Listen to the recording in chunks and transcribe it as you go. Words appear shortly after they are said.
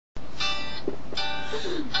You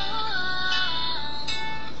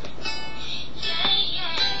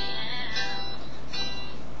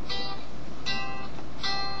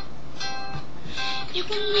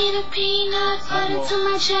can be the peanut butter to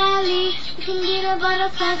my jelly. You can be the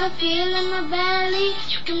butterflies I feel in my belly.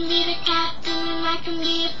 You can be the captain and I can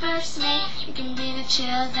be the first mate. You can be the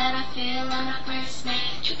chills that I feel on the first mate.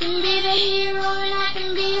 You can be the hero and I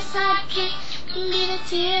can be a sidekick. You can be the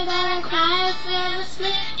tear that I cry if we ever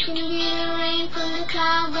split. You can be the rain from the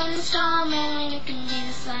cloud when the storm ends. You can be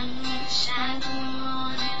the sun when it shines in the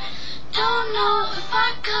morning. Don't know if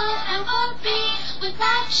I could ever be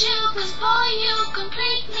without you, 'cause boy you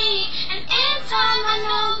complete me. And in time I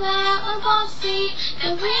know that we'll both see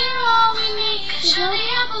that we're all we need. 'Cause you're the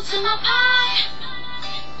apple to my pie,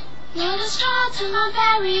 you're the straw to my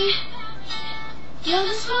berry, you're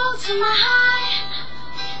the smooth to my high,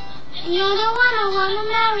 and you're the one I wanna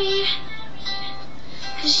marry.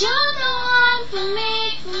 'Cause you're the one for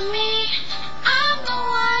me, for me. I'm the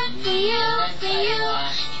one for you, for you.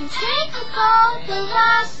 You take the both of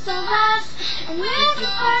us, and we're the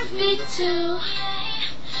perfect two.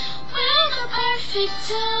 We're the perfect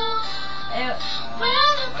two.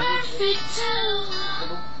 We're the perfect two.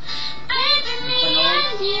 Baby, me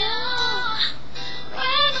and you.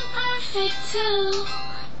 We're the perfect two.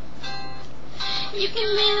 You can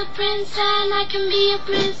be the prince and I can be a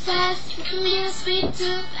princess. You can be the sweet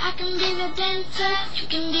tooth, I can be the dentist. You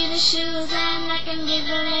can be the shoes and I can be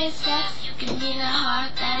the laces. You can be the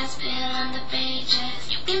heart that I spill on the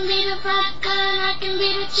pages. You can be the vodka and I can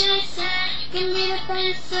be the chaser. You can be the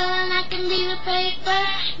pencil and I can be the paper.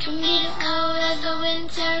 You can be the cold as the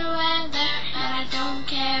winter weather, but I don't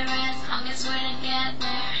care as long as we're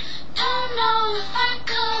together. Don't know if I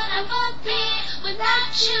could ever be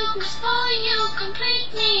without you, 'cause for you complete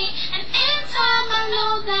me. And in time I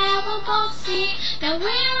know that we'll both see that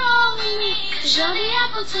we're all we need. 'Cause you're the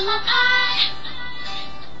apple to my pie,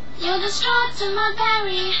 you're the straw to my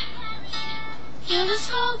berry, you're the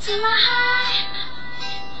smooth to my high,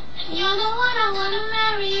 and you're the one I wanna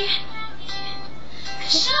marry.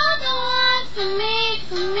 'Cause you're the one for me,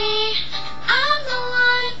 for me. I'm the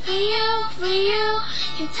one for you, for you.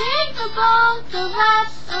 You take the both of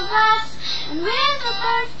us, and we're the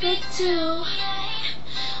perfect two.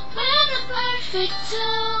 We're the perfect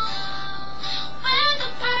two. We're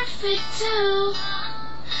the perfect two.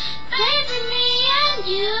 Baby, me and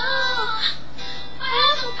you.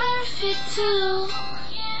 We're the perfect two.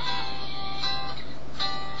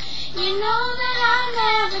 You know that I'm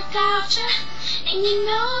there without you, and you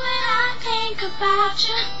know that I think about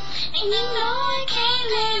you, and you know I can't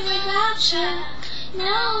live without you.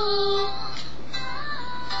 No,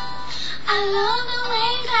 I love the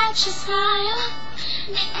way that you smile.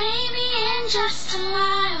 Maybe in just a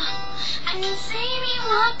while I can see me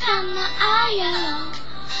walk down the aisle.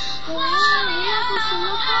 Oh, you're the apple to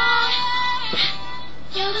my pie,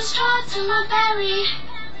 you're the straw to my berry,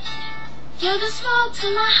 you're the smooth to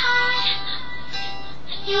my high,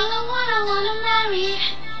 and you're the one I wanna marry.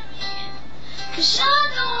 'Cause you're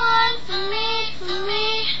the one for me, for me.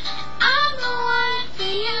 I'm the one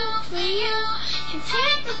for you, for you. You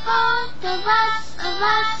take the both of us,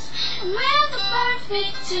 and we're the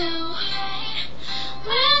perfect two.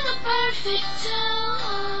 We're the perfect two.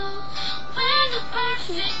 We're the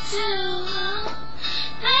perfect two.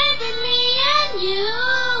 Baby, me and you.